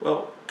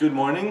Well, good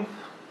morning.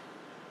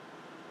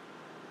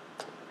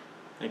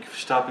 Thank you for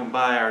stopping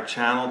by our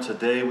channel.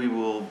 Today we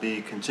will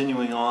be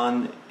continuing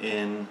on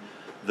in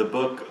the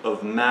book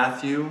of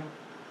Matthew.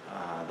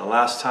 The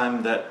last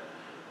time that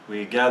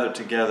we gathered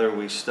together,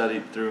 we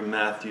studied through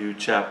Matthew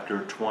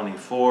chapter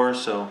 24.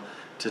 So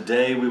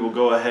today we will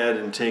go ahead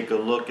and take a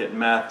look at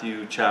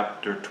Matthew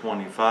chapter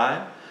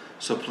 25.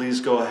 So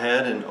please go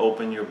ahead and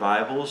open your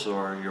Bibles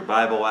or your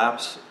Bible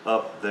apps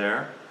up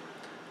there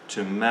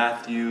to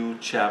Matthew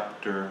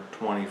chapter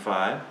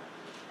 25.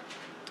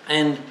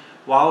 And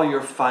while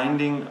you're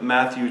finding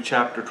Matthew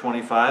chapter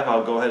 25,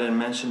 I'll go ahead and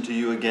mention to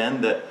you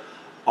again that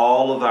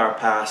all of our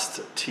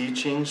past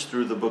teachings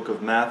through the book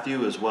of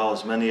Matthew, as well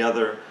as many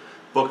other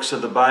books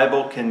of the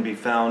Bible, can be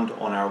found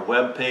on our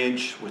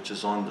webpage, which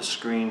is on the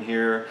screen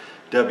here,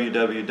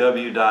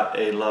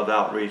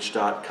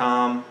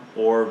 www.aloveoutreach.com,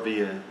 or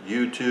via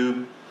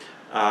YouTube,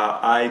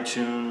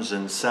 iTunes,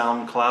 and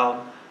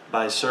SoundCloud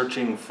by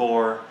searching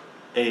for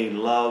A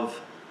Love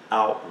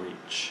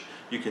Outreach.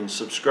 You can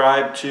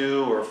subscribe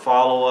to or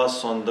follow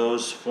us on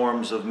those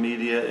forms of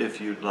media if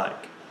you'd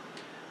like.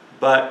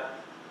 But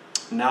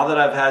now that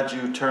I've had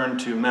you turn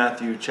to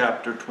Matthew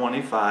chapter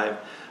 25,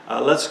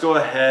 let's go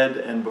ahead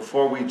and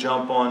before we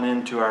jump on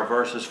into our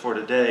verses for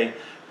today,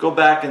 go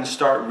back and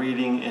start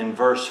reading in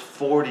verse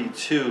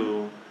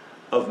 42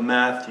 of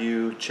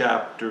Matthew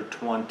chapter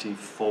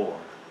 24.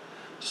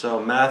 So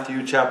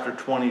Matthew chapter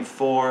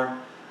 24,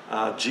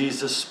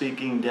 Jesus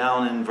speaking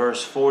down in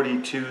verse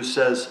 42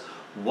 says,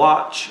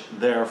 "Watch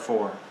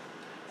therefore,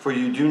 for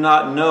you do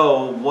not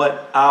know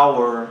what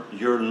hour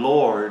your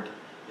Lord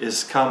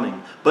is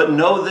coming. But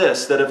know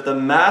this, that if the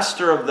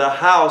master of the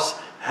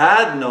house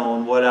had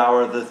known what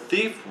hour the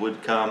thief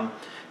would come,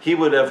 he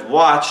would have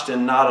watched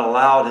and not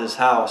allowed his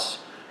house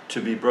to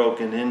be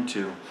broken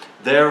into.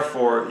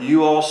 Therefore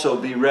you also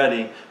be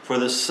ready, for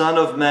the Son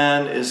of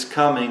Man is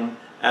coming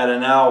at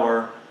an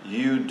hour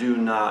you do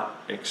not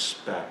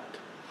expect."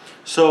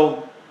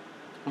 So,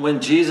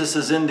 when Jesus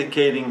is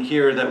indicating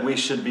here that we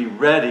should be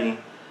ready,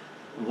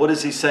 what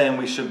is he saying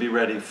we should be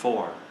ready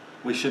for?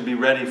 We should be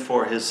ready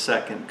for his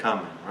second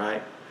coming,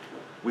 right?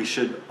 We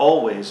should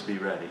always be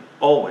ready,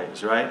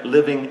 always, right?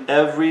 Living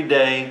every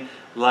day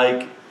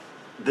like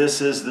this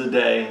is the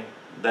day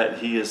that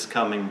he is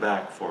coming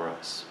back for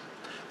us.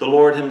 The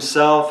Lord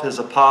himself, his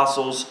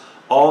apostles,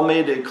 all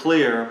made it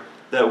clear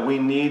that we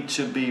need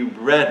to be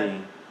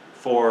ready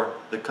for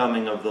the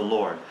coming of the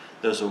Lord.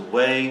 There's a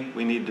way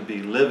we need to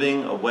be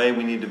living, a way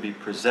we need to be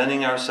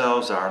presenting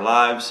ourselves, our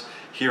lives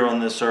here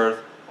on this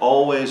earth,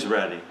 always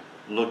ready,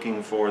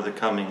 looking for the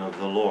coming of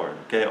the Lord.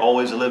 Okay,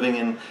 always living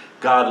in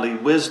godly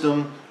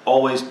wisdom,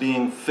 always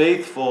being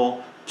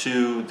faithful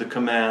to the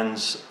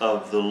commands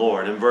of the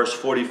Lord. In verse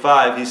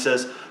 45, he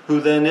says, "Who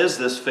then is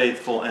this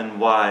faithful and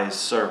wise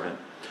servant,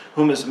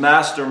 whom his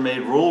master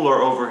made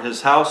ruler over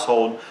his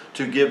household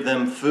to give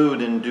them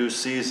food in due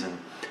season?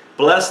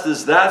 Blessed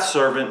is that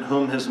servant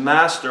whom his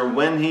master,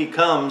 when he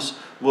comes,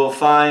 will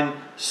find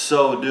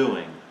so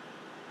doing.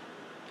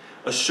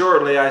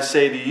 Assuredly, I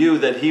say to you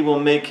that he will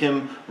make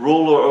him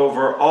ruler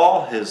over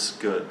all his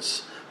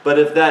goods. But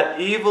if that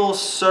evil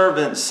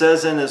servant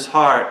says in his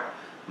heart,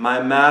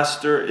 'My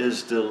master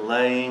is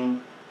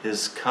delaying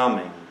his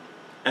coming,'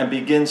 and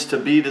begins to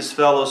beat his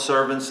fellow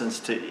servants and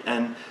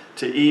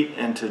to eat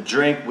and to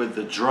drink with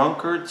the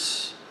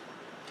drunkards,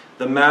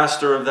 the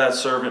master of that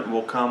servant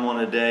will come on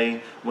a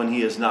day when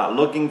he is not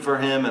looking for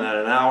him and at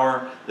an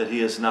hour that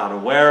he is not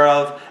aware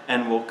of,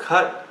 and will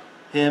cut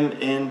him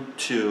in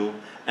two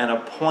and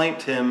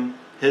appoint him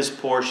his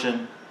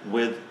portion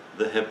with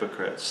the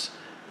hypocrites.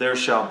 There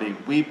shall be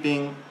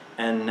weeping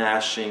and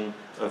gnashing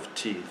of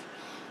teeth."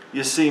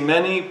 You see,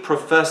 many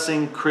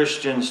professing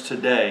Christians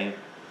today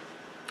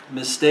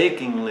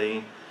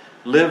mistakenly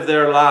live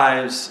their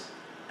lives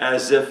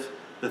as if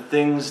the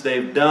things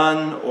they've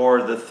done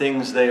or the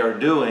things they are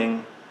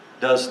doing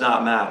does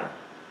not matter.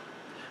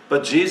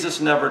 But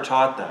Jesus never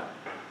taught that.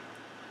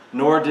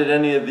 Nor did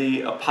any of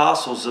the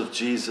apostles of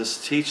Jesus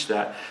teach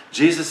that.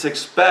 Jesus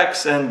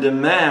expects and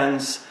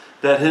demands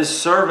that his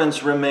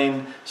servants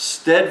remain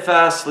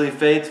steadfastly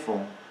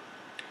faithful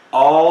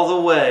all the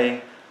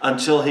way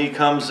until he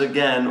comes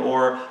again,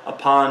 or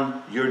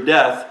upon your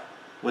death,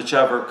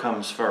 whichever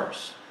comes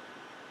first.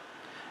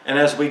 And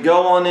as we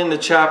go on into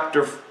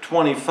chapter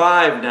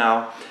 25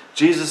 now,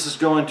 Jesus is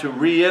going to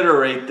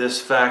reiterate this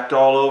fact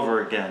all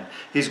over again.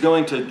 He's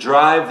going to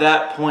drive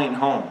that point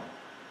home.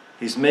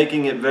 He's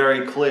making it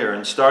very clear.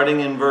 And starting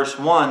in verse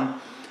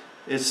 1,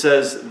 it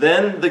says,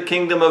 "Then the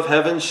kingdom of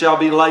heaven shall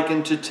be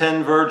likened to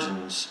 10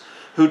 virgins,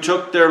 who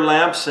took their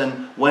lamps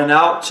and went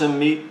out to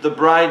meet the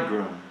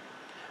bridegroom."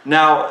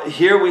 Now,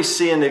 here we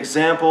see an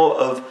example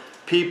of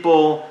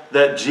people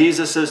that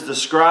Jesus is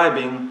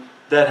describing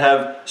that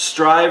have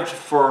strived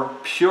for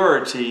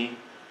purity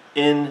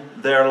in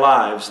their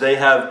lives. They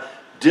have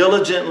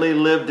diligently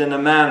lived in a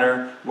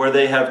manner where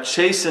they have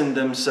chastened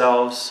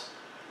themselves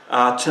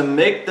to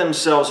make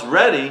themselves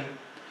ready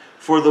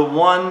for the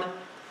one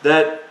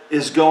that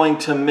is going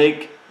to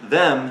make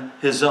them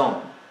his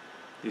own.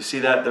 You see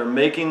that? They're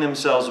making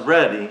themselves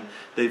ready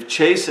They've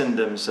chastened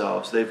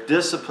themselves. They've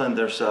disciplined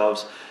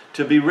themselves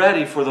to be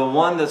ready for the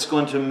one that's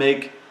going to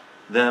make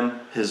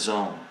them his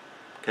own.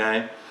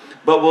 Okay?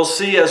 But we'll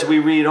see as we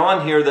read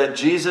on here that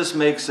Jesus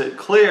makes it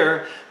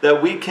clear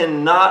that we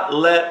cannot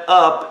let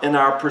up in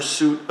our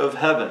pursuit of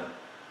heaven.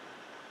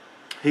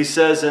 He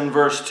says in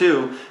verse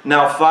 2,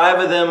 "Now 5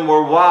 of them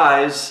were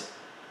wise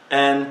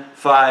and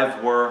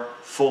 5 were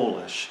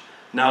foolish."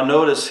 Now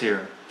notice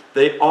here,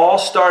 they all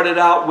started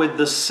out with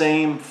the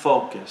same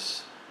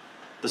focus,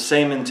 the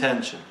same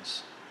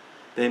intentions.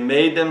 They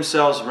made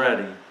themselves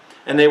ready,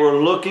 and they were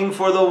looking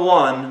for the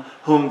one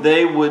whom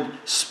they would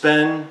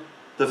spend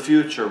the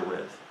future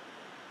with.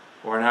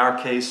 Or in our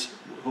case,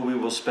 who we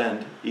will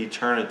spend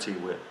eternity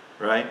with,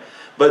 right?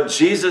 But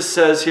Jesus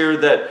says here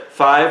that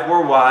 5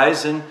 were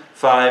wise and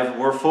 5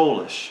 were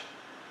foolish.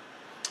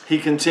 He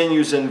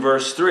continues in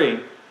verse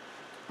 3,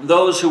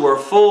 "Those who were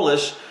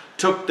foolish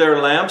took their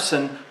lamps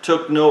and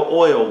took no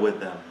oil with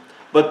them.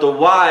 But the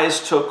wise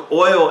took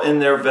oil in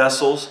their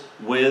vessels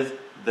with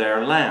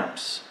their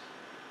lamps."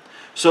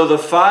 So the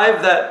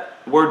 5 that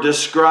were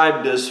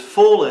described as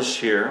foolish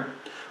here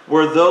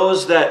were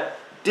those that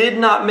did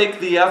not make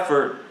the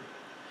effort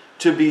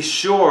to be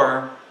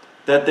sure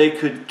that they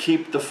could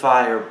keep the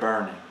fire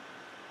burning,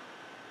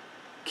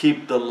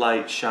 keep the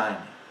light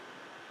shining.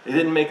 They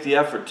didn't make the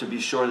effort to be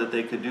sure that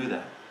they could do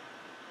that.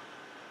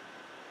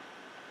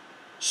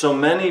 So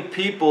many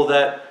people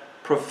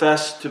that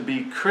profess to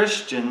be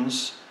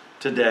Christians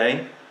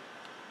today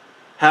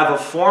have a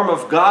form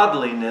of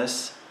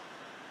godliness,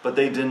 but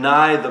they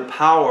deny the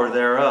power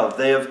thereof.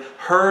 They have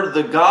heard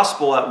the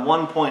gospel at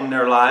one point in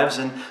their lives,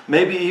 and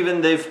maybe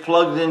even they've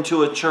plugged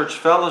into a church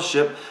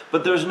fellowship,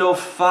 but there's no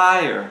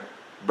fire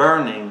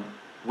burning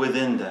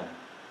within them.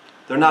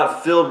 They're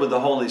not filled with the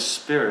Holy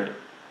Spirit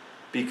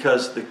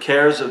because the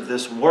cares of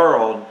this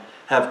world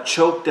have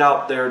choked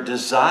out their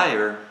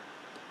desire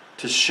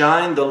to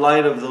shine the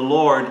light of the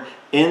Lord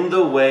in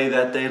the way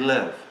that they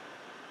live.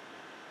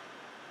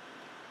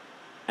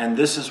 And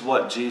this is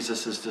what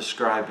Jesus is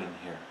describing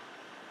here.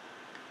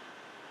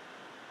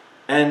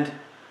 And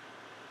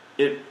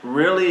it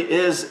really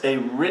is a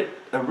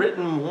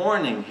written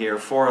warning here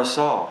for us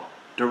all,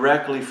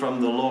 directly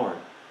from the Lord.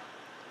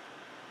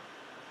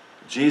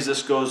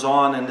 Jesus goes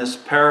on in this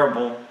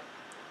parable,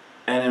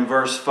 and in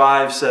verse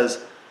 5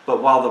 says,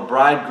 "But while the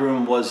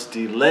bridegroom was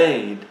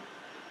delayed,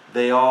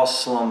 they all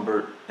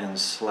slumbered and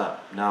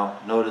slept." Now,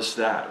 notice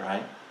that,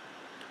 right?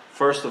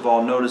 First of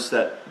all, notice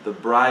that the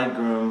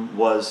bridegroom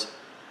was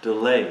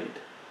delayed.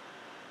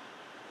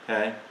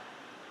 Okay?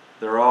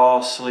 They're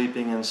all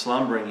sleeping and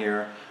slumbering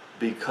here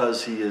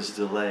because he is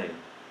delayed.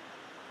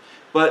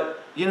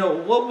 But,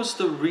 what was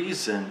the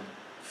reason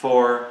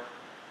for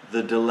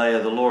the delay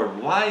of the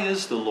Lord? Why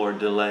is the Lord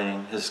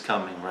delaying his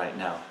coming right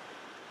now?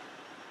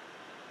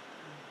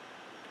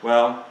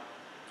 Well,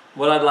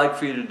 what I'd like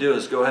for you to do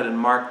is go ahead and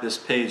mark this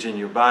page in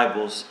your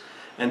Bibles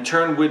and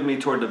turn with me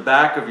toward the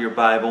back of your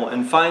Bible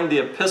and find the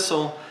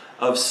epistle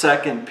of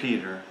 2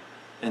 Peter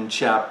in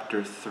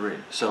chapter 3.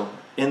 So,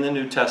 in the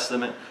New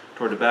Testament,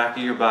 toward the back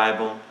of your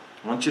Bible,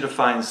 I want you to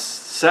find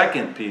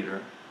 2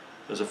 Peter.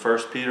 There's a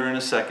 1 Peter and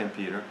a 2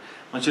 Peter.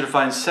 I want you to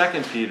find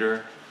 2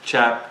 Peter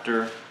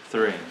chapter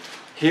 3.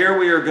 Here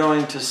we are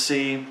going to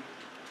see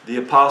the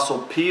Apostle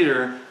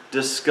Peter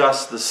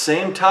discuss the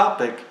same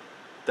topic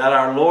that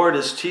our Lord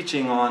is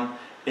teaching on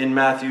in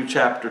Matthew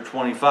chapter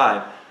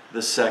 25,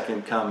 the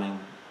second coming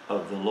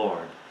of the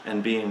Lord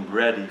and being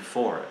ready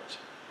for it.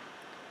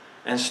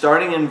 And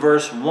starting in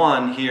verse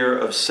 1 here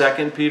of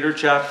 2 Peter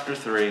chapter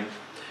 3,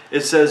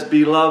 it says,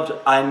 "Beloved,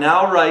 I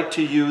now write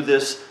to you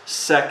this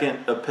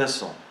second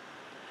epistle,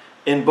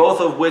 in both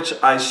of which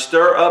I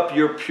stir up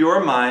your pure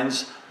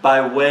minds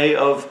by way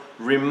of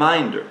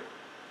reminder,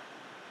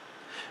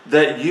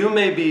 that you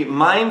may be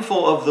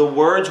mindful of the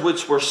words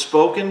which were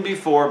spoken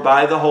before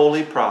by the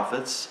holy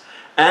prophets,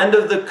 and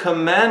of the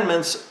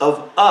commandments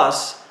of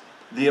us,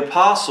 the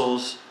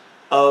apostles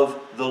of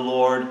the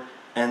Lord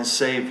and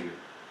Savior.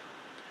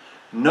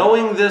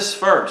 Knowing this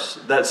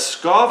first, that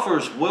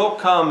scoffers will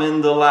come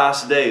in the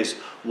last days,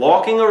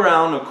 walking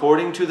around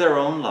according to their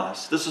own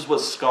lust." This is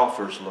what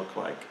scoffers look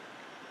like,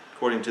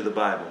 according to the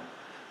Bible.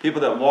 People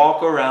that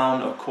walk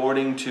around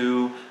according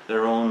to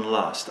their own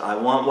lust. I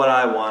want what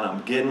I want.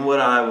 I'm getting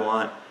what I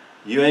want.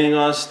 You ain't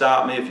going to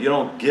stop me. If you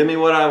don't give me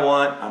what I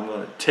want, I'm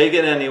going to take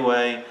it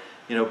anyway.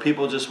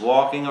 People just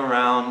walking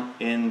around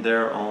in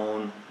their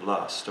own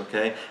lust,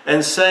 okay?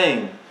 And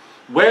saying,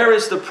 "Where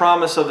is the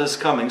promise of his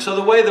coming?" So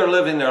the way they're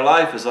living their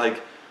life is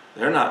like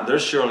they're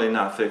surely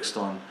not fixed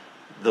on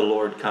the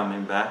Lord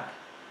coming back.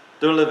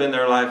 They're living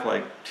their life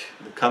like,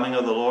 the coming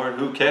of the Lord,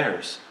 who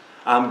cares?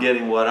 I'm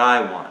getting what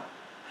I want.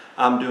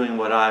 I'm doing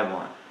what I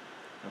want.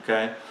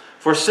 Okay?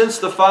 "For since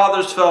the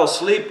fathers fell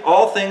asleep,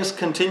 all things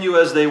continue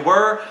as they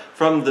were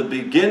from the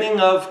beginning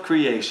of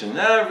creation."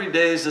 Every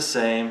day is the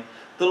same.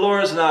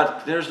 There's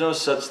no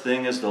such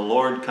thing as the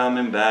Lord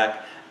coming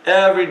back.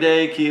 Every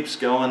day keeps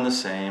going the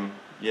same.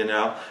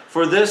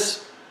 "For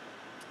this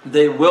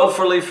they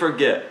willfully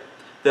forget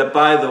that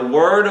by the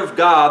word of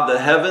God the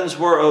heavens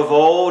were of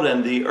old,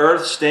 and the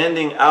earth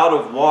standing out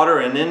of water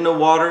and in the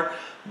water,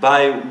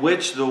 by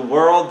which the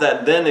world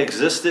that then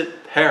existed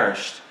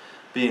perished,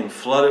 being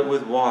flooded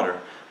with water.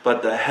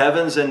 But the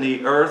heavens and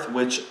the earth,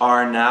 which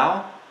are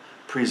now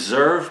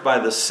preserved by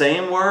the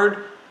same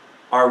word,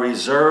 are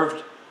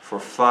reserved for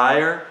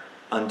fire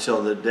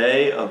until the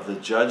day of the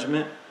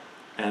judgment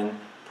and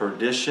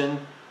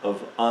perdition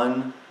of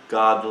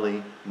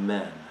ungodly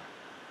men.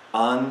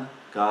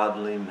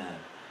 Ungodly men.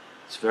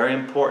 It's very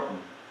important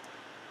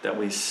that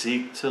we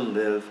seek to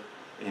live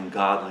in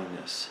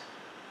godliness,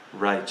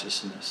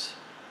 righteousness.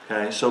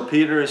 Okay, so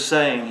Peter is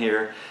saying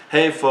here,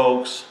 hey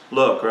folks,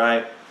 look,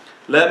 right?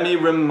 Let me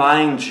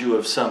remind you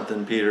of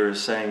something Peter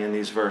is saying in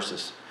these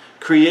verses.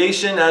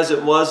 Creation as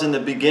it was in the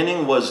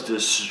beginning was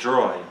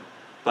destroyed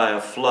by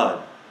a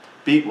flood.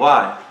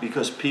 Why?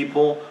 Because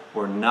people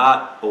were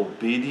not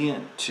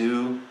obedient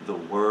to the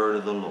word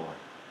of the Lord.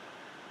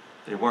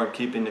 They weren't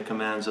keeping the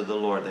commands of the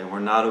Lord. They were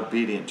not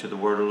obedient to the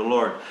word of the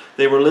Lord.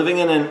 They were living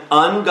in an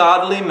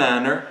ungodly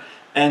manner,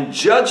 and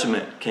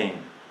judgment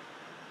came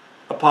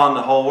upon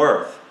the whole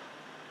earth.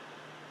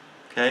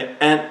 Okay?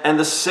 And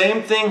the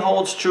same thing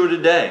holds true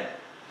today.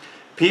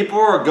 People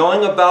are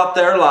going about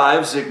their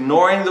lives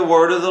ignoring the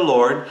word of the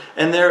Lord,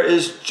 and there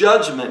is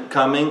judgment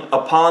coming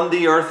upon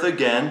the earth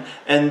again,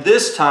 and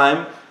this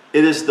time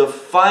it is the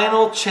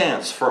final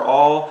chance for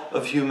all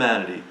of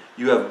humanity.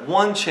 You have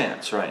one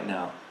chance right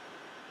now,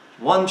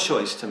 one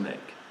choice to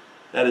make.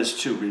 That is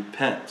to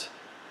repent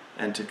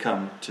and to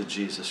come to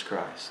Jesus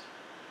Christ.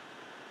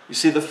 You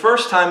see, the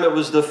first time it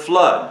was the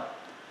flood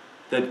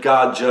that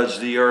God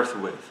judged the earth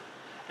with,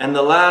 and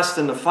the last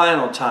and the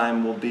final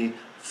time will be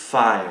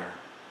fire.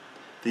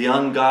 The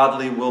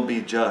ungodly will be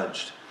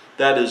judged.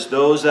 That is,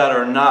 those that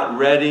are not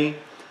ready,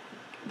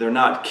 they're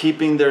not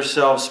keeping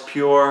themselves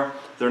pure,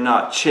 they're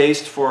not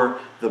chaste for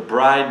the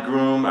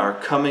bridegroom, our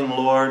coming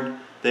Lord,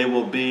 they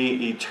will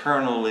be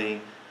eternally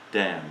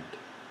damned.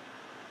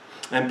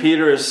 And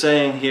Peter is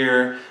saying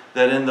here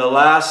that in the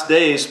last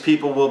days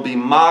people will be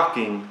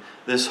mocking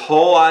this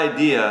whole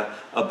idea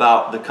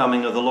about the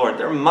coming of the Lord.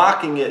 They're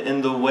mocking it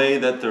in the way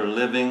that they're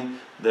living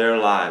their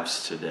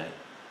lives today.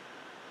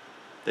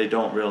 They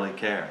don't really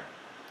care.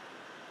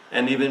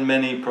 And even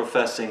many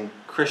professing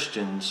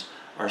Christians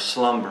are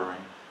slumbering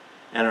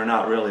and are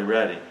not really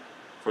ready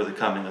for the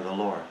coming of the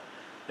Lord.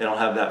 They don't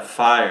have that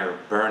fire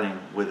burning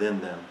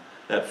within them,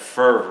 that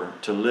fervor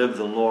to live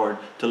the Lord,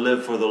 to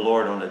live for the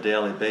Lord on a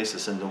daily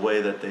basis in the way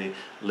that they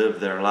live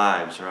their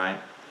lives, right?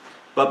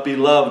 But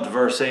beloved,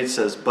 verse 8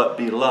 says, but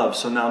beloved.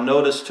 So now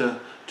notice to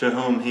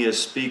whom he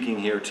is speaking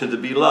here, to the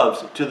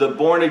beloved, to the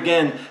born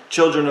again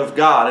children of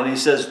God. And he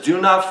says, do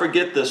not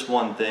forget this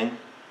one thing,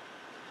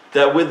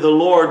 that with the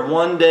Lord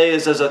 1 day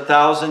is as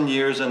 1,000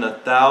 years, and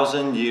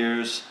 1,000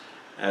 years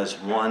as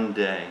 1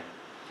 day.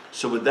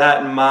 So with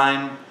that in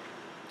mind,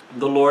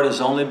 the Lord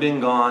has only been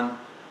gone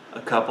a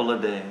couple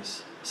of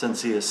days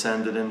since he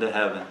ascended into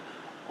heaven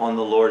on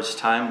the Lord's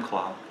time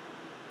clock.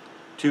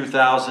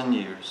 2,000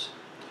 years.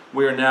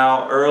 We are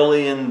now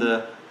early in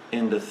the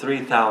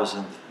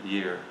 3,000th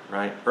year,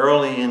 right?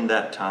 Early in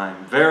that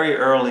time, very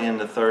early in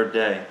the third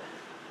day.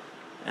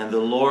 And the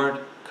Lord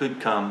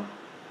could come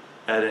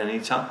at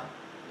any time.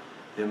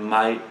 It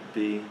might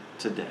be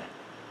today.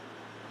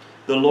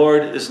 The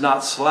Lord is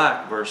not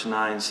slack, verse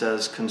 9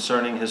 says,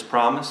 concerning his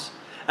promise,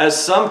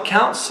 as some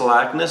count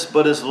slackness,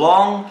 but is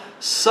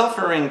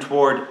long-suffering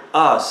toward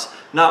us,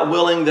 not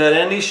willing that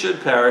any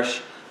should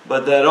perish,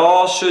 but that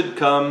all should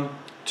come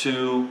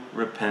to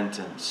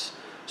repentance.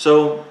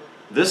 So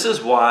this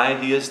is why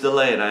he is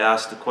delayed. I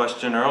asked the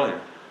question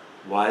earlier.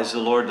 Why is the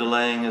Lord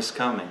delaying his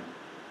coming?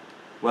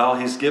 Well,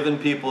 he's given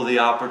people the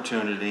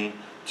opportunity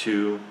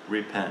to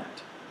repent,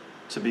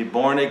 to be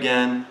born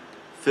again,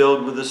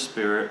 filled with the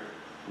Spirit,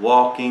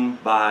 walking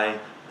by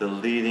the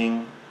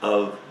leading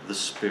of the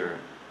Spirit,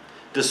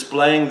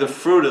 displaying the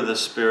fruit of the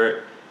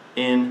Spirit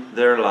in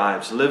their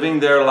lives, living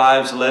their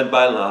lives led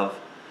by love,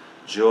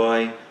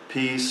 joy,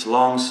 peace,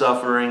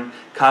 long-suffering,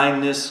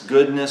 kindness,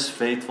 goodness,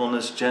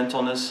 faithfulness,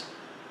 gentleness,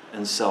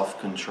 and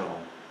self-control.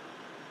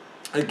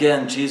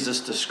 Again, Jesus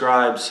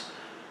describes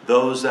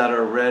those that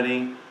are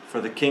ready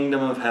for the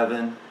kingdom of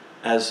heaven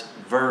as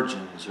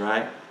virgins,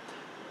 right?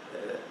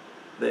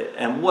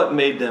 And what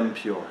made them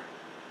pure?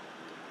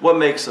 What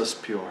makes us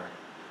pure?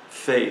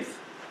 Faith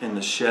in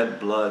the shed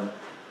blood,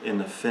 in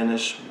the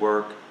finished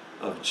work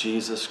of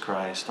Jesus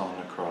Christ on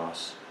the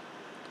cross.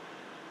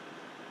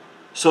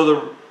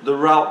 So the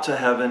route to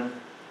heaven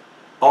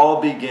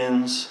all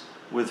begins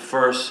with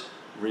first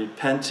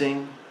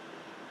repenting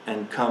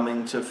and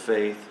coming to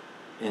faith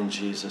in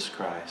Jesus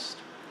Christ.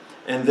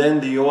 And then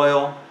the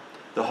oil,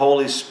 the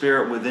Holy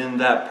Spirit within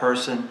that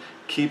person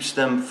keeps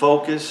them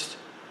focused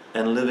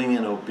and living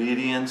in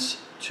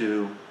obedience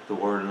to the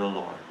word of the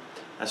Lord.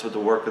 That's what the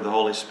work of the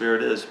Holy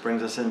Spirit is. It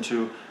brings us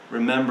into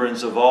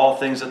remembrance of all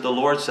things that the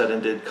Lord said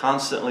and did,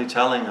 constantly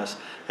telling us,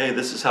 hey,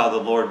 this is how the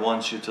Lord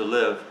wants you to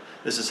live.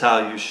 This is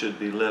how you should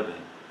be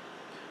living.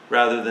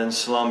 Rather than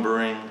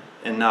slumbering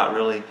and not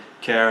really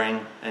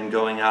caring and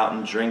going out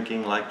and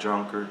drinking like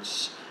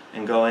drunkards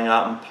and going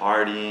out and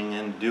partying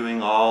and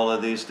doing all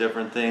of these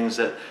different things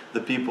that the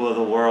people of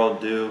the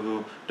world do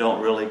who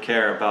don't really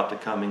care about the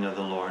coming of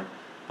the Lord.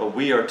 But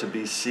we are to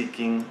be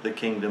seeking the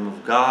kingdom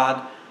of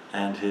God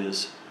and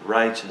His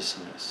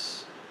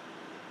righteousness.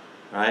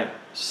 Right?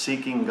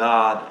 Seeking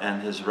God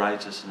and His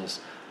righteousness.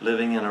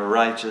 Living in a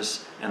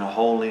righteous and a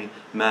holy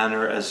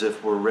manner as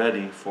if we're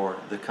ready for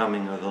the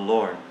coming of the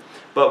Lord.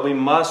 But we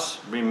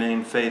must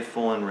remain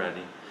faithful and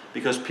ready.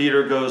 Because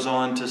Peter goes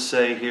on to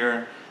say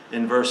here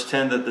in verse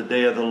 10 that the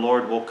day of the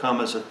Lord will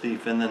come as a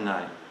thief in the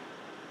night,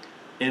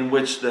 in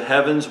which the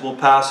heavens will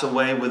pass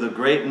away with a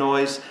great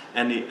noise,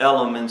 and the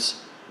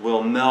elements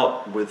will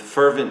melt with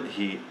fervent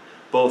heat.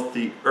 Both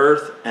the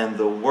earth and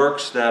the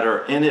works that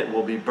are in it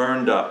will be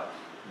burned up.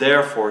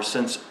 Therefore,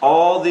 since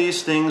all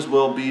these things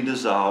will be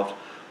dissolved,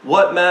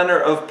 what manner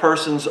of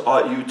persons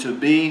ought you to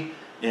be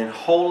in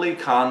holy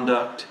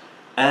conduct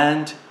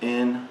and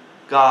in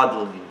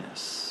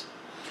godliness?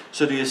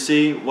 So do you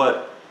see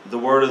what the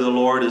word of the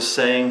Lord is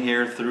saying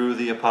here through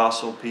the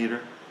Apostle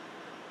Peter?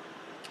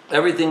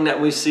 Everything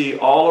that we see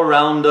all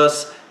around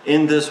us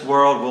in this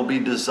world will be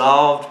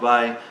dissolved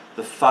by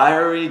the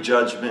fiery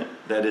judgment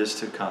that is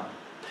to come.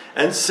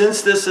 And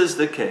since this is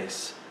the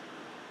case,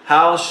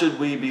 how should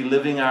we be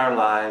living our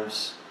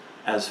lives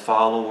as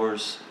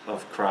followers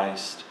of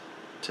Christ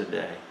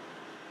today?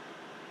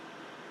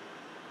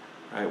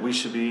 Right? We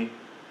should be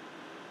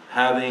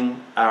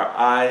having our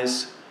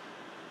eyes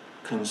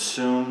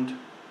consumed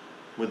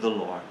with the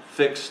Lord,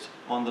 fixed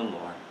on the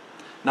Lord,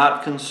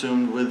 not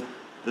consumed with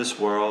this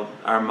world,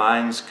 our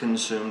minds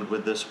consumed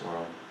with this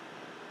world.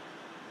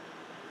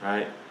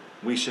 Right?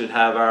 We should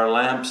have our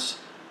lamps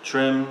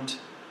trimmed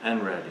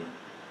and ready.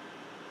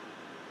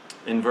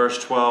 In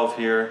verse 12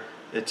 here,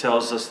 it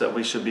tells us that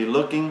we should be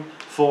looking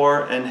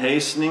for and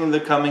hastening the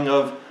coming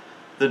of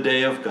the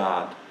day of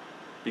God,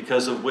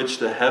 because of which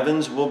the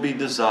heavens will be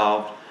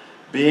dissolved,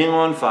 being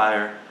on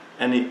fire,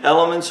 and the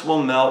elements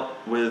will melt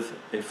with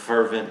a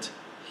fervent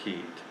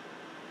heat.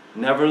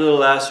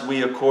 Nevertheless,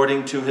 we,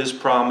 according to His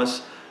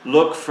promise,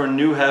 look for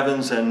new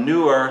heavens and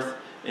new earth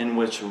in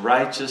which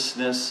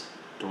righteousness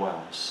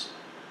dwells.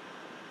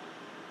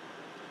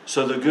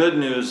 So the good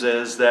news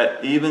is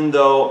that even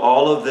though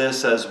all of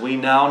this, as we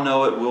now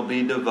know it, will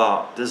be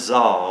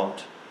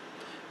dissolved,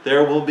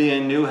 there will be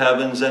a new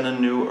heavens and a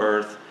new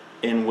earth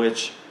in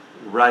which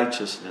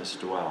righteousness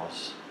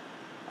dwells.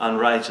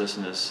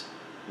 Unrighteousness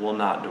will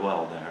not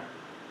dwell there.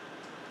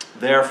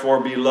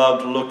 Therefore,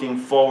 beloved, looking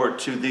forward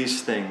to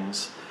these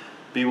things,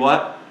 be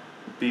what?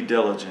 Be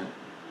diligent.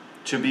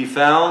 To be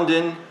found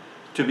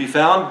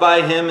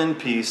by Him in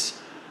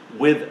peace,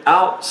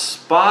 without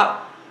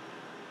spot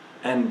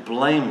and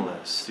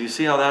blameless. Do you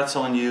see how that's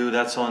on you,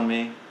 that's on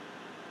me?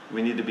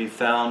 We need to be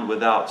found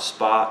without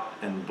spot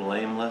and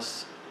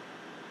blameless.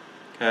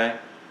 Okay?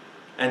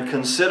 And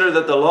consider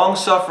that the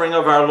long-suffering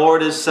of our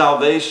Lord is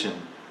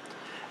salvation,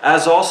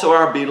 as also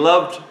our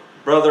beloved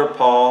brother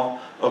Paul,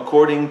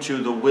 according to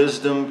the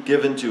wisdom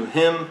given to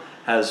him,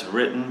 has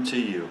written to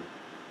you.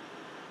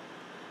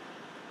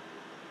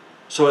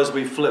 So as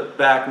we flip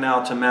back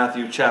now to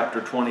Matthew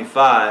chapter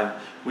 25,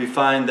 we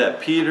find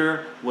that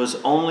Peter was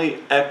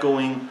only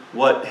echoing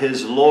what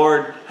his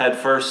Lord had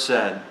first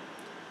said.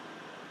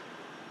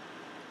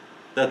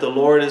 That the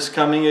Lord is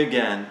coming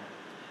again.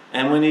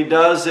 And when He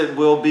does, it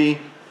will be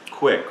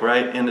quick,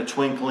 right? In the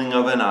twinkling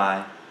of an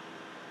eye.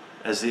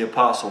 As the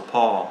Apostle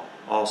Paul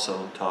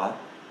also taught.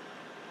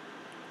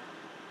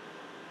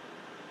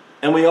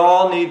 And we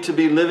all need to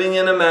be living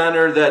in a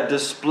manner that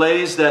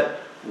displays that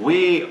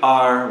we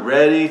are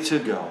ready to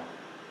go.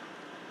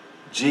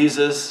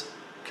 Jesus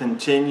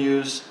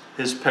continues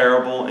His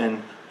parable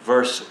in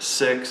verse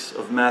 6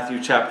 of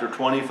Matthew chapter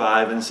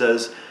 25 and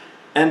says,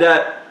 "And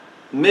at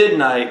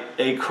midnight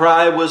a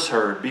cry was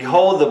heard,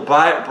 Behold, the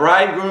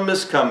bridegroom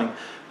is coming.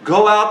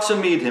 Go out to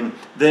meet him.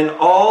 Then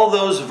all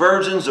those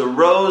virgins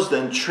arose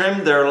and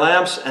trimmed their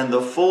lamps, and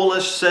the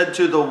foolish said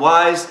to the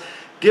wise,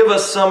 Give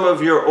us some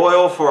of your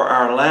oil, for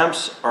our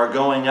lamps are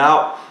going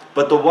out.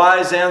 But the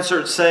wise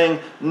answered, saying,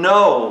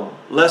 No,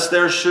 lest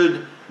there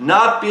should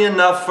not be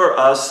enough for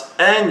us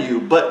and you,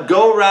 but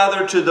go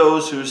rather to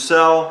those who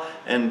sell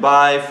and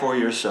buy for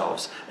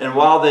yourselves. And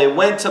while they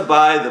went to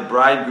buy, the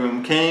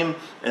bridegroom came,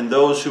 and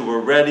those who were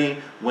ready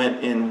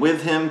went in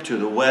with him to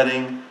the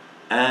wedding,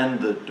 and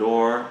the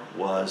door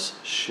was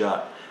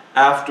shut.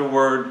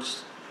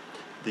 Afterwards,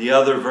 the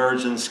other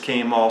virgins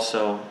came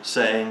also,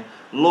 saying,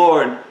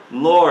 Lord,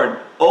 Lord,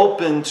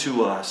 open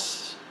to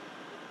us.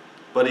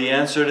 But he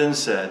answered and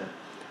said,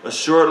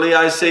 Assuredly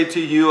I say to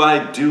you,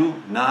 I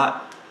do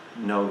not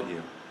know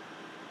you.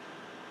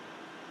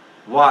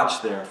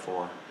 Watch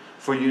therefore,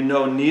 for you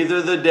know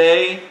neither the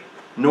day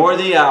nor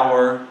the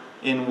hour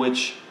in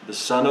which the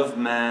Son of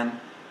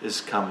Man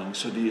is coming.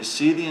 So do you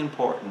see the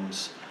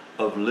importance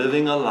of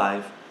living a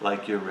life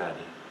like you're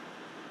ready?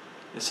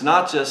 It's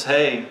not just,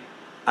 hey,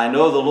 I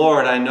know the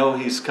Lord, I know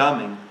He's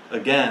coming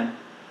again,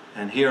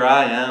 and here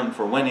I am,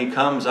 for when He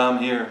comes, I'm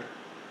here.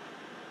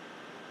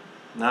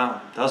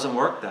 No, it doesn't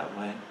work that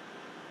way.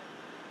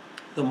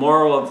 The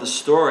moral of the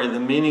story, the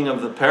meaning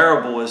of the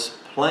parable is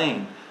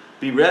plain.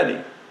 Be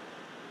ready.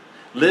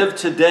 Live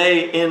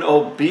today in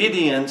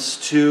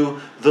obedience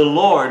to the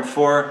Lord.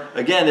 For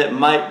again, it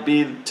might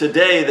be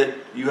today that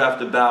you have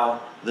to bow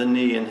the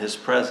knee in His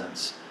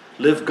presence.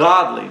 Live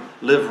godly,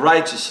 live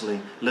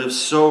righteously, live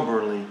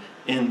soberly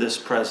in this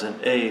present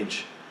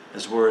age,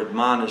 as we're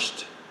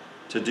admonished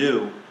to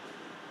do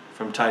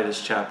from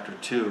Titus chapter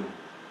 2,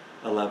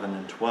 11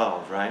 and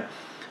 12, right?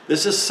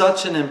 This is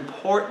such an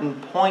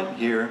important point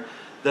here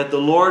that the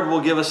Lord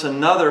will give us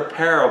another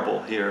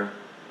parable here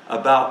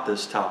about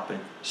this topic.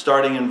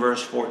 Starting in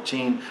verse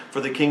 14,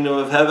 "For the kingdom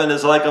of heaven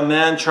is like a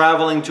man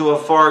traveling to a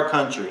far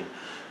country,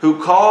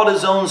 who called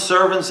his own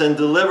servants and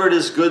delivered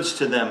his goods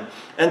to them.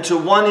 And to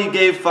one he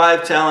gave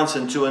 5 talents,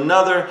 and to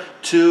another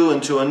 2,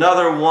 and to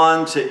another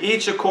 1, to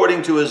each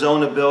according to his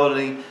own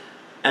ability.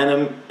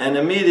 And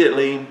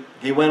immediately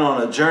he went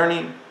on a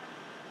journey.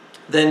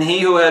 Then he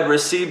who had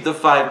received the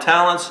 5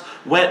 talents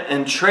went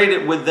and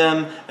traded with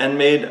them and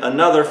made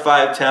another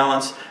 5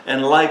 talents.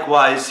 And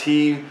likewise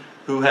he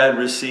who had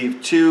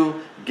received 2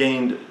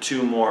 gained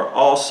 2 more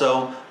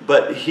also.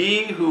 But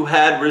he who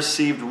had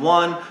received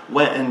 1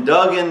 went and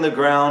dug in the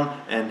ground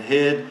and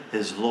hid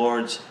his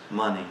Lord's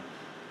money.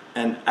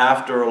 And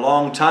after a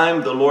long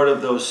time, the Lord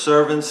of those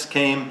servants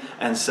came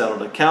and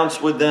settled accounts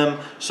with them.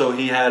 So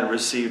he who had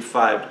received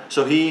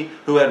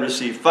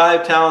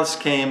 5 talents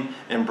came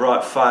and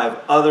brought 5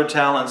 other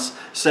talents,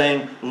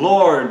 saying,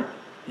 Lord,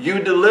 you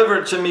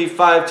delivered to me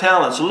 5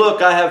 talents.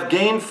 Look, I have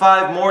gained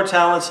 5 more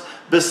talents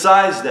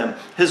besides them.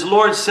 His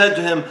Lord said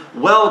to him,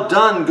 Well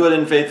done, good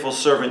and faithful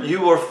servant. You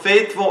were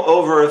faithful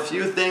over a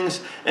few things,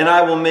 and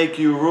I will make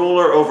you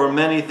ruler over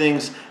many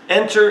things.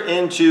 Enter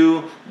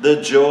into the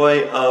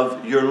joy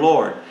of your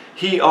Lord.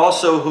 He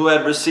also, who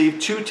had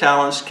received 2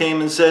 talents, came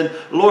and said,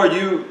 Lord,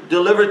 you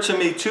delivered to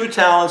me 2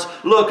 talents.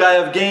 Look, I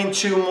have gained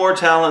 2 more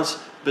talents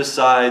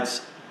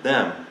besides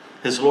them.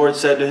 His Lord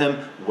said to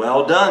him,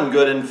 Well done,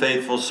 good and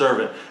faithful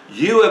servant.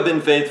 You have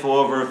been faithful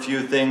over a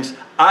few things.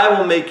 I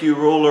will make you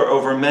ruler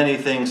over many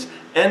things.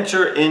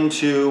 Enter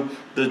into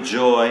the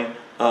joy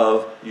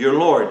of your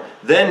Lord.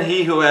 Then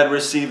he who had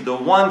received the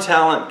 1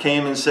 talent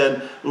came and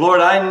said,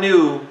 Lord, I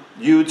knew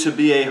you to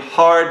be a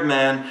hard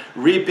man,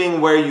 reaping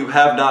where you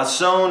have not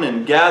sown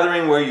and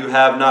gathering where you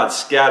have not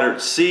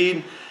scattered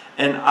seed.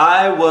 And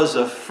I was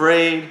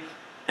afraid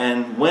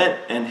and went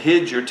and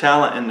hid your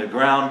talent in the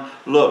ground.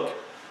 Look,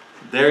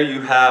 there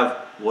you have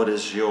what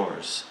is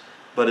yours.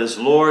 But his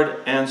Lord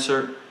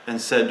answered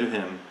and said to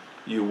him,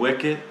 You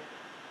wicked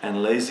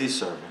and lazy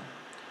servant,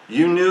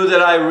 you knew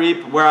that I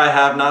reap where I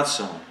have not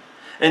sown,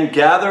 and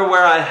gather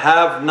where I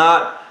have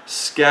not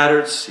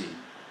scattered seed.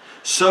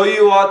 So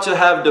you ought to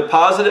have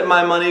deposited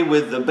my money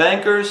with the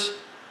bankers,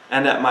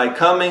 and at my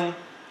coming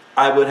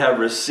I would have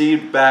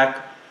received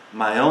back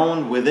my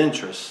own with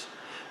interest.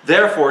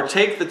 Therefore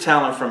take the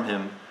talent from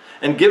him,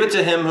 and give it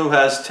to him who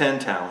has 10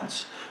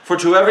 talents. For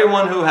to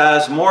everyone who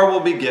has, more will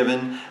be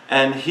given,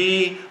 and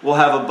he will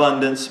have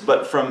abundance.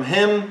 But from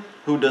him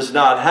who does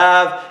not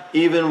have,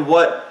 even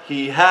what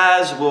he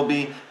has will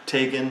be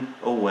taken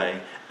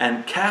away.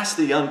 And cast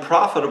the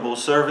unprofitable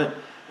servant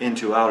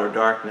into outer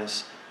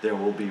darkness. There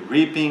will be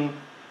weeping,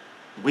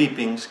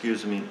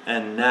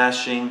 and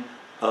gnashing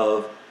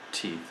of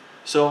teeth.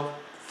 So,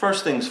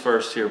 first things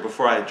first here,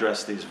 before I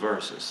address these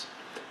verses.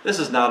 This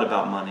is not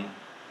about money.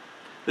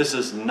 This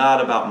is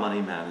not about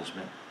money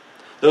management.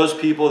 Those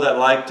people that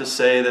like to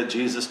say that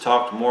Jesus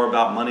talked more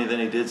about money than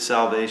he did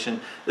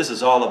salvation, this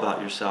is all about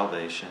your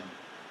salvation.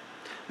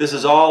 This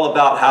is all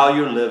about how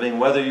you're living,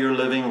 whether you're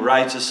living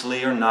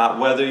righteously or not,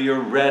 whether you're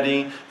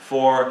ready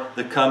for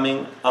the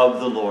coming of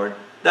the Lord.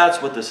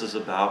 That's what this is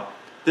about.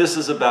 This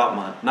is about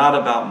money, not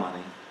about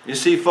money. You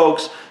see,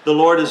 folks, the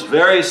Lord is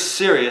very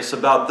serious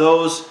about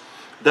those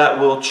that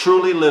will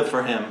truly live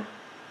for him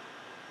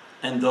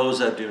and those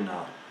that do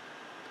not.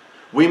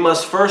 We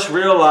must first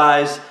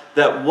realize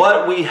that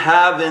what we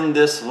have in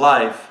this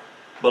life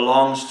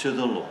belongs to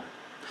the Lord.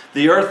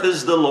 The earth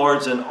is the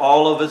Lord's in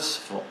all of its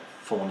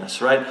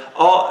fullness, right?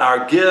 All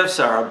our gifts,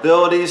 our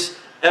abilities,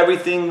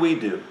 everything we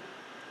do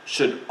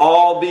should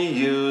all be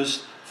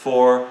used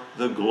for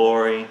the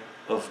glory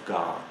of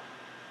God.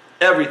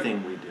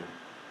 Everything we do.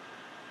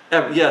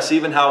 Yes,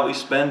 even how we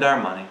spend our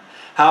money,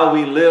 how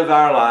we live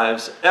our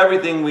lives,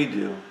 everything we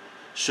do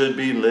should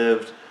be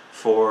lived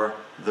for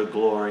the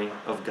glory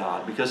of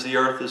God, because the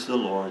earth is the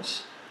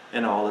Lord's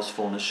in all its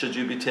fullness. Should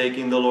you be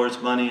taking the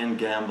Lord's money and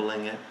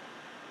gambling it?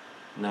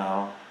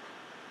 No.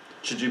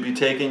 Should you be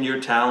taking your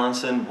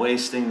talents and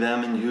wasting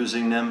them and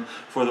using them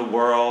for the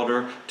world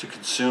or to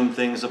consume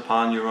things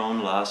upon your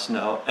own lust?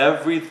 No.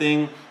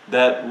 Everything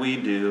that we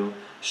do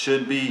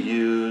should be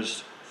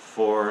used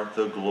for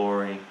the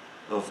glory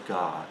of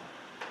God.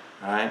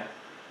 Right?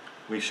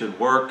 We should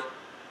work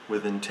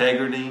with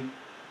integrity,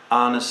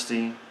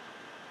 honesty,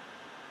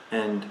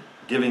 and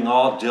giving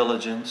all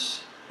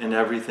diligence in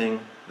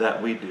everything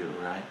that we do,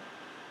 right?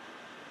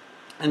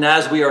 And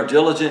as we are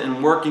diligent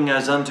in working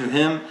as unto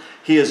him,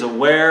 he is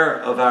aware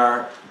of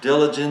our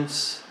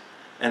diligence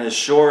and is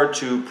sure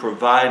to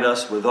provide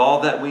us with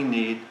all that we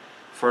need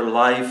for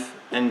life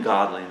and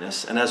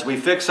godliness. And as we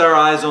fix our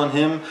eyes on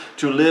Him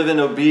to live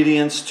in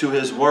obedience to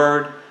His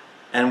Word,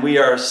 and we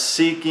are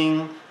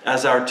seeking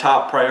as our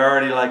top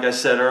priority, like I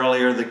said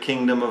earlier, the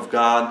kingdom of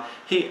God,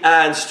 He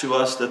adds to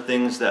us the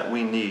things that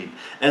we need.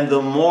 And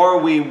the more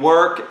we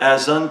work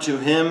as unto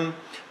Him,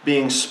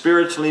 being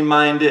spiritually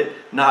minded,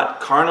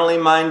 not carnally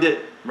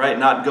minded, right?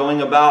 Not going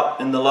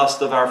about in the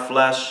lust of our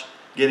flesh,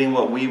 getting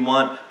what we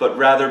want, but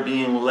rather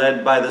being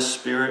led by the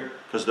Spirit,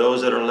 because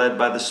those that are led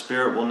by the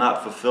Spirit will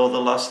not fulfill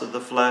the lust of the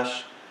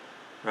flesh,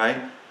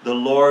 right? The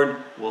Lord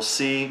will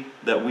see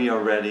that we are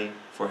ready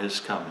for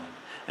His coming.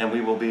 And we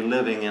will be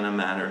living in a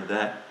manner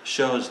that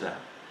shows that.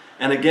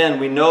 And again,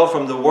 we know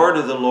from the word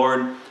of the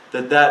Lord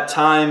that that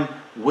time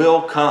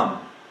will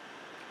come.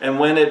 And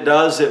when it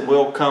does, it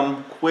will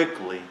come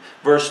quickly.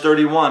 Verse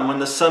 31, when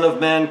the Son of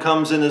Man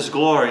comes in His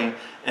glory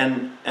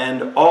and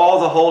all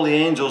the holy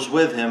angels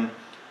with Him,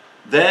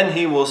 then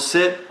He will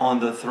sit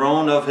on the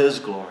throne of His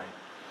glory.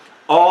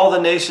 All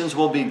the nations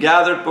will be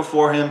gathered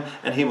before Him,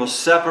 and He will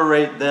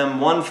separate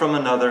them one from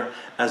another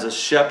as a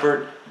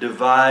shepherd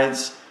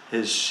divides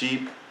his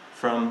sheep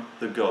from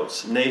the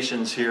goats.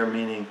 Nations here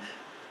meaning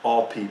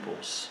all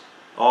peoples.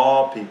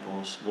 All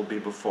peoples will be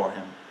before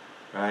Him,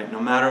 right? No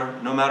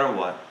matter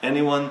what.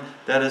 Anyone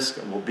that is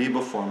will be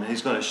before Him.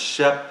 He's going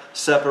to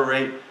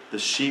separate the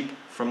sheep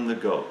from the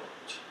goat.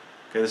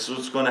 Okay, this is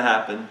what's going to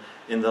happen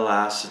in the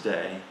last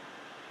day.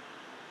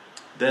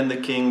 Then the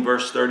King,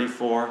 verse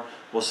 34,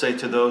 will say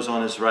to those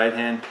on His right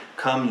hand,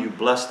 "Come, you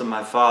blessed of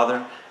my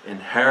Father,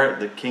 inherit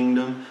the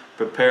kingdom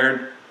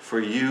prepared for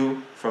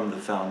you from the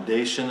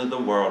foundation of the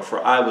world.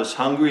 For I was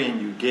hungry,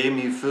 and you gave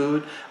me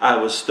food. I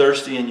was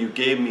thirsty, and you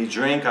gave me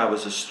drink. I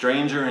was a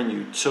stranger, and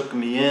you took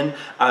me in.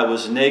 I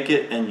was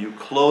naked, and you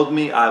clothed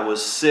me. I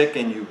was sick,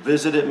 and you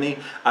visited me.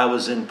 I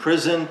was in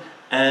prison,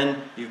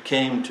 and you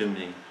came to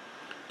me."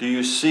 Do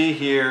you see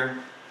here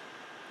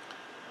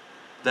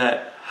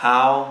that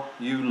how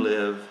you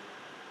live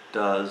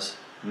does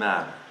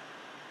matter?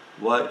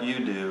 What you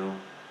do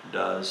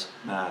does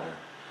matter.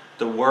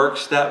 The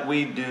works that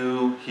we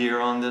do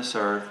here on this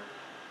earth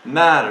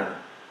matter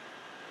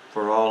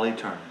for all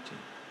eternity.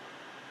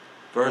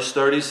 Verse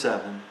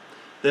 37,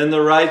 then the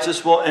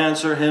righteous will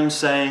answer Him,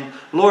 saying,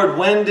 "Lord,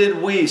 when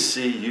did we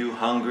see you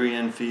hungry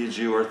and feed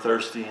you, or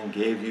thirsty and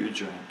gave you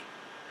drink?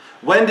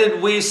 When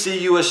did we see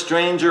you a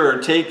stranger, or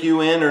take you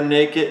in, or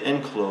naked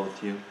and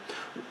clothe you?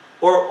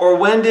 Or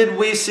when did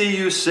we see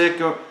you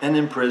sick and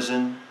in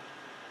prison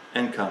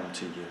and come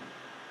to you?"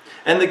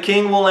 And the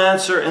King will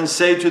answer and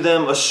say to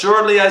them,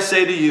 "Assuredly I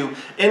say to you,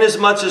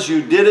 inasmuch as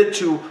you did it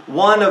to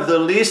one of the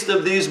least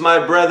of these my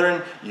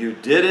brethren, you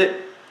did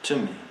it to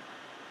me."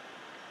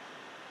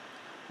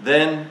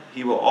 Then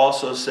He will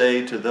also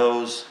say to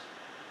those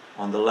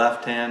on the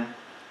left hand,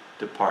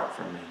 "Depart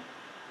from me,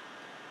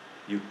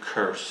 you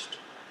cursed,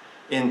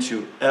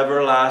 into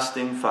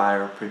everlasting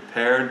fire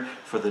prepared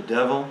for the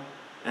devil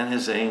and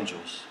his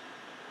angels.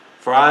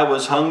 For I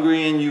was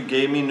hungry, and you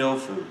gave me no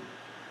food.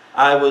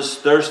 I was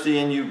thirsty,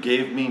 and you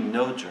gave me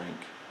no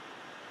drink.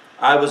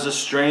 I was a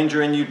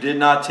stranger, and you did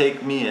not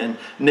take me in.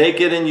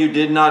 Naked, and you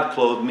did not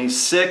clothe me.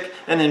 Sick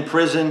and in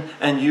prison,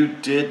 and you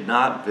did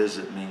not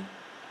visit me."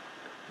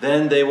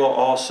 Then they will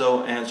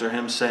also answer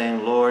Him,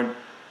 saying, "Lord,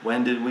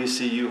 when did we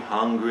see you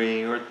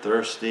hungry, or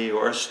thirsty,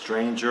 or a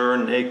stranger, or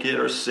naked,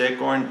 or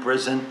sick, or in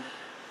prison,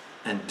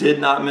 and did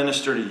not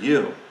minister to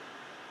you?"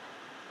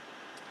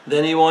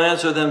 Then He will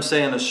answer them,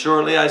 saying,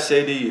 "Assuredly I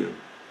say to you,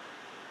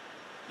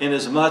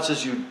 inasmuch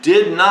as you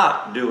did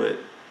not do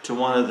it to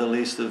one of the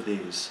least of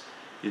these,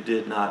 you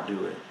did not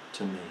do it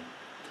to me."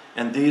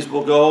 And these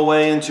will go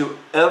away into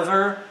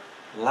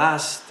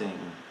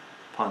everlasting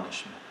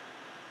punishment,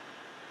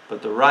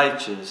 but the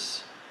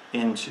righteous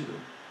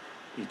into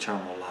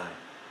eternal life.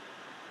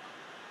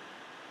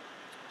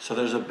 So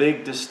there's a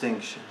big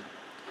distinction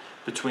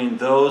between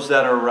those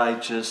that are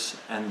righteous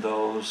and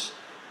those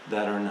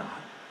that are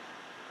not.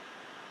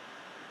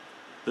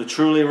 The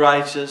truly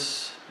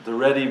righteous, the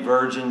ready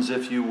virgins,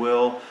 if you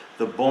will,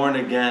 the born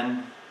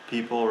again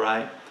people,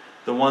 right?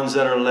 The ones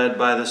that are led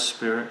by the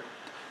Spirit,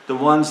 the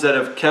ones that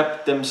have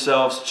kept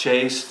themselves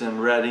chaste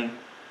and ready,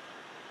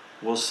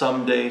 will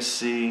someday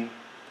see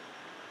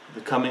the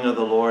coming of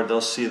the Lord.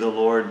 They'll see the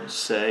Lord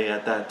say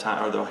at that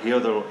time, or they'll hear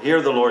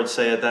the Lord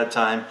say at that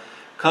time,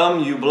 "Come,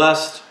 you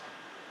blessed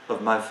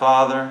of my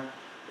Father,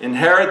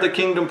 inherit the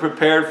kingdom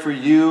prepared for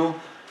you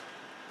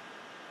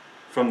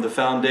from the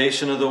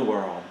foundation of the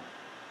world."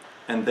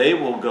 And they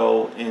will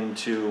go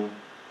into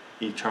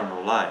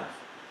eternal life.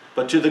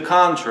 But to the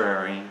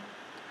contrary,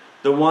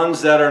 the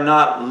ones that are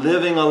not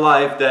living a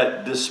life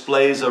that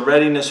displays a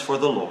readiness for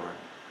the Lord,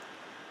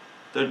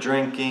 they're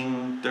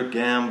drinking, they're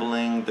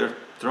gambling, they're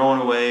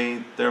throwing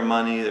away their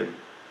money,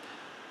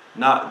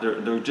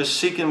 they're just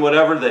seeking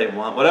whatever they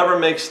want, whatever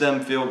makes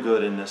them feel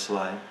good in this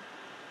life,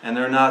 and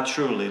they're not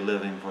truly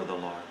living for the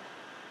Lord,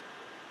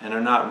 and are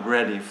not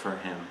ready for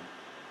Him.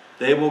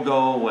 They will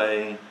go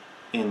away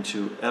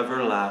into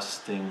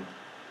everlasting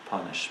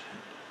punishment.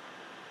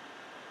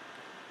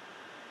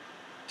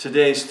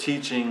 Today's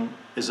teaching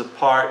is a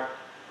part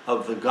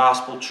of the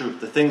gospel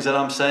truth. The things that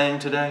I'm saying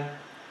today,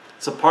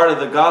 it's a part of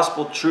the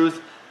gospel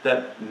truth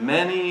that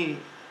many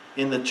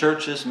in the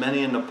churches,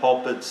 many in the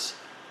pulpits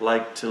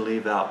like to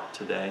leave out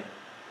today,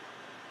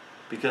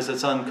 because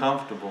it's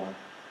uncomfortable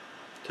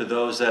to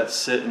those that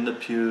sit in the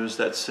pews,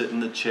 that sit in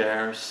the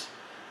chairs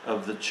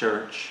of the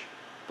church,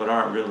 but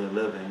aren't really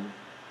living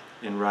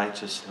in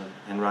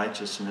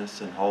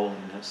righteousness and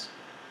holiness.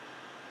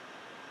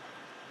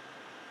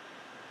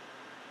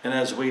 And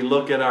as we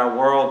look at our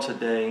world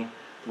today,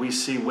 we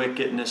see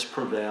wickedness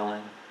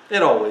prevailing.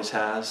 It always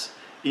has.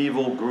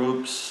 Evil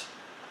groups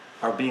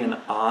are being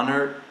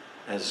honored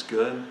as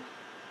good.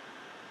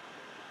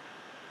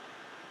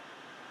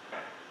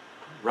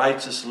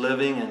 Righteous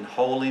living and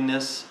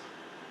holiness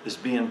is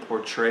being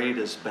portrayed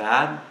as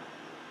bad.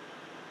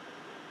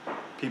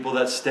 People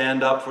that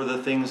stand up for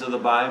the things of the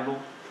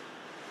Bible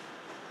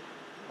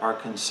are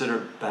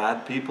considered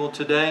bad people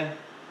today.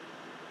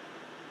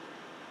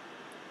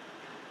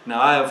 Now,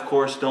 I, of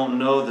course, don't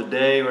know the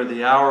day or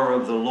the hour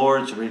of the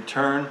Lord's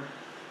return,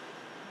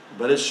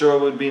 but it sure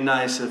would be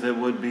nice if it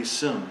would be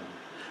soon.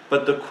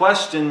 But the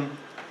question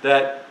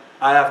that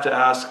I have to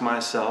ask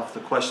myself, the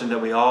question that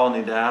we all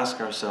need to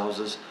ask ourselves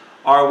is,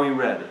 are we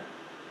ready?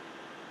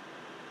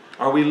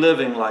 Are we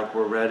living like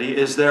we're ready?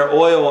 Is there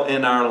oil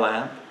in our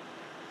lamp?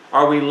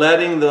 Are we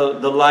letting the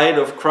light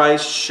of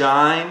Christ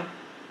shine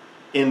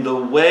in the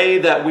way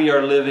that we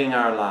are living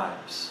our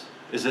lives?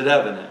 Is it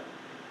evident?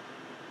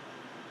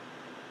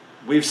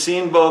 We've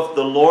seen both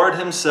the Lord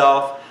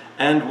himself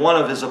and one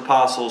of his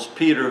apostles,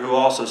 Peter, who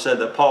also said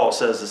that Paul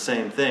says the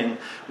same thing.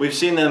 We've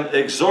seen them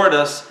exhort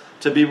us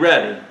to be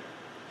ready,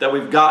 that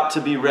we've got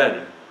to be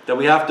ready, that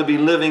we have to be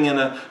living in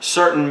a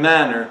certain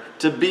manner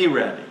to be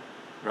ready,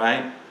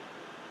 right?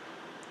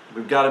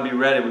 We've got to be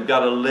ready. We've got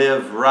to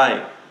live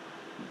right,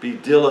 be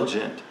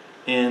diligent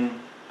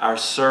in our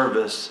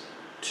service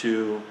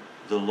to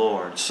the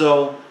Lord.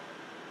 So,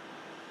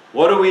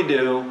 what do we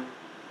do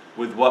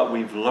with what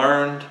we've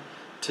learned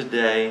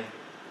today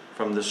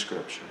from the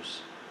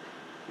Scriptures?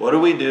 What do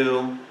we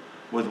do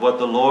with what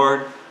the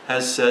Lord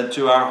has said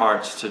to our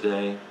hearts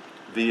today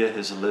via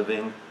his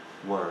living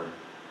word?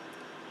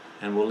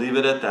 And we'll leave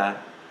it at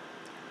that.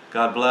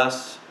 God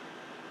bless.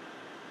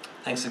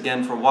 Thanks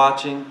again for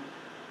watching.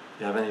 If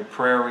you have any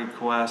prayer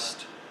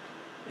requests,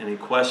 any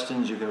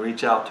questions, you can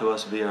reach out to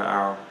us via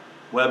our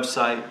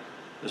website.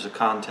 There's a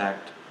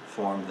contact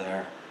form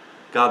there.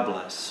 God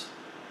bless.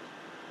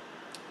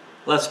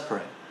 Let's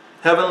pray.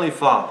 Heavenly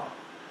Father,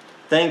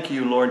 thank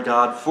you, Lord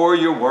God, for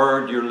your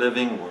word, your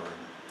living word.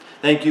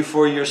 Thank you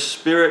for your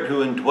Spirit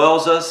who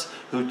indwells us,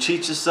 who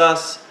teaches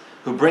us,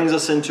 who brings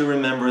us into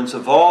remembrance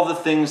of all the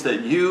things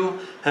that you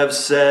have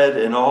said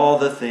and all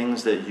the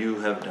things that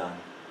you have done.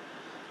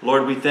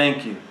 Lord, we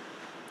thank you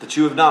that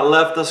you have not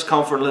left us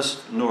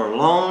comfortless nor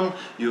alone.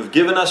 You have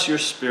given us your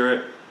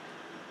Spirit.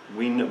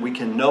 We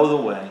can know the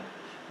way.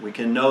 We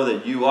can know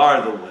that you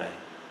are the way,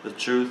 the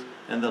truth,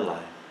 and the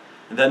life,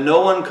 and that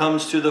no one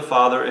comes to the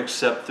Father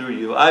except through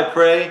you. I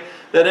pray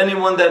that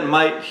anyone that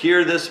might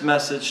hear this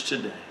message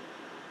today,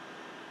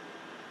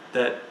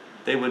 that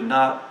they would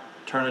not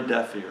turn a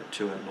deaf ear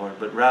to it, Lord,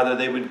 but rather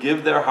they would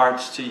give their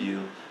hearts to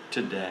you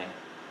today.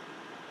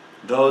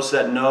 Those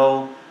that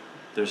know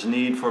there's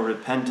need for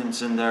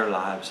repentance in their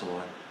lives,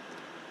 Lord,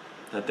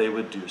 that they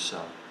would do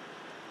so.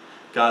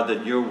 God,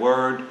 that your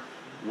word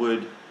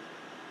would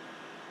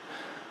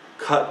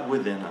cut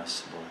within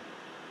us, Lord,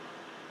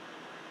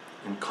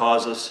 and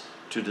cause us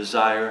to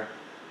desire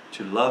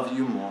to love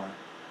you more,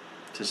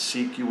 to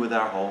seek you with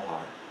our whole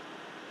heart.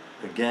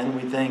 Again,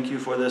 we thank you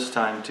for this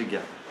time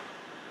together.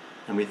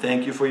 And we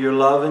thank you for your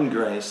love and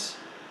grace.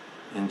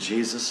 In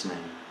Jesus'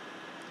 name,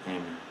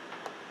 amen.